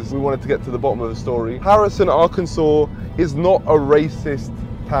because we wanted to get to the bottom of the story. Harrison, Arkansas is not a racist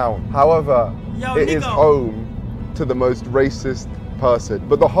town. However, it is home to the most racist person.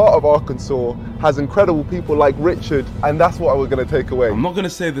 But the heart of Arkansas has incredible people like Richard, and that's what we're going to take away. I'm not going to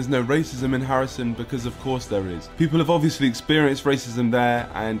say there's no racism in Harrison, because of course there is. People have obviously experienced racism there,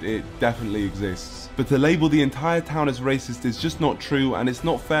 and it definitely exists. But to label the entire town as racist is just not true, and it's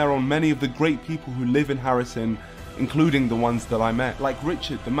not fair on many of the great people who live in Harrison, including the ones that I met. Like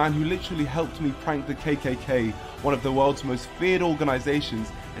Richard, the man who literally helped me prank the KKK, one of the world's most feared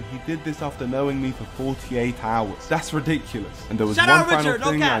organizations, and he did this after knowing me for 48 hours. That's ridiculous. And there was one final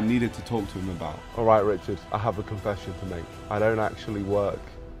thing I needed to talk to him about. All right, Richard, I have a confession to make. I don't actually work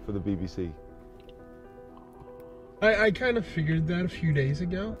for the BBC. I kind of figured that a few days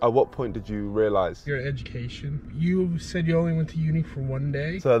ago. At what point did you realize? Your education. You said you only went to uni for one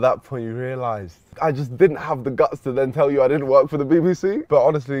day. So at that point you realized. I just didn't have the guts to then tell you I didn't work for the BBC. But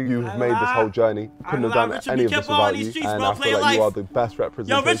honestly, you have made this whole journey. Couldn't have done any of this without you. And I feel like you are the best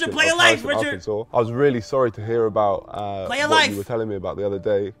representation of Arkansas. I was really sorry to hear about what you were telling me about the other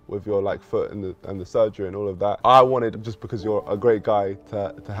day with your foot and the surgery and all of that. I wanted, just because you're a great guy,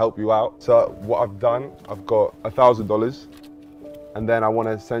 to help you out. So what I've done, I've got $1,000, and then I want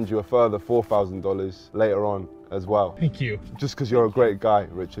to send you a further $4,000 later on as well. Thank you. Just because you're a great guy,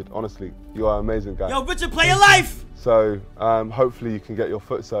 Richard. Honestly, you are an amazing guy. Yo, Richard, play your life! So hopefully you can get your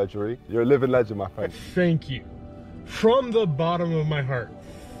foot surgery. You're a living legend, my friend. Thank you. From the bottom of my heart,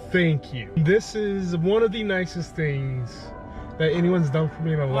 thank you. This is one of the nicest things that anyone's done for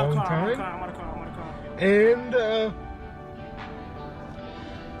me in a long time. And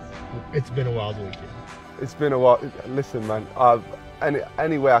it's been a wild weekend. It's been a while. Listen, man,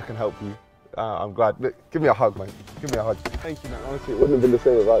 any way I can help you, I'm glad. Give me a hug, man. Give me a hug. Thank you, man. Honestly, it wouldn't have been the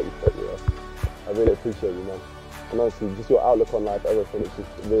same without you. But, yeah, I really appreciate you, man. And honestly, just your outlook on life, everything, it's just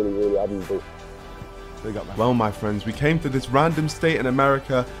really, really admirable. Big up, man. Well, my friends, we came to this random state in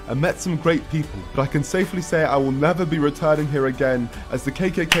America and met some great people. But I can safely say I will never be returning here again, as the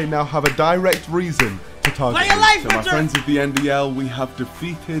KKK now have a direct reason to target me. So my friends of the NDL, we have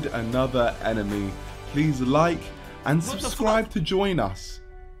defeated another enemy. Please like and subscribe to join us.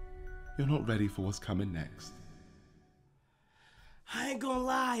 You're not ready for what's coming next. I ain't gonna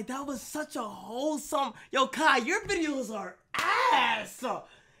lie, that was such a wholesome... Yo, Kai, your videos are ass!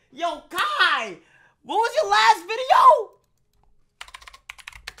 Yo, Kai! What was your last video?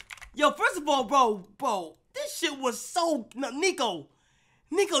 Yo, first of all, bro, this shit was so... No, Niko,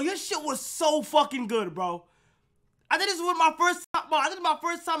 your shit was so fucking good, bro. I think this was my first time, bro. I think my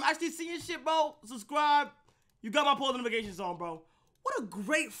first time actually seeing shit, bro. Subscribe. You got my post notifications on, bro. What a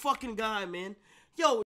great fucking guy, man. Yo.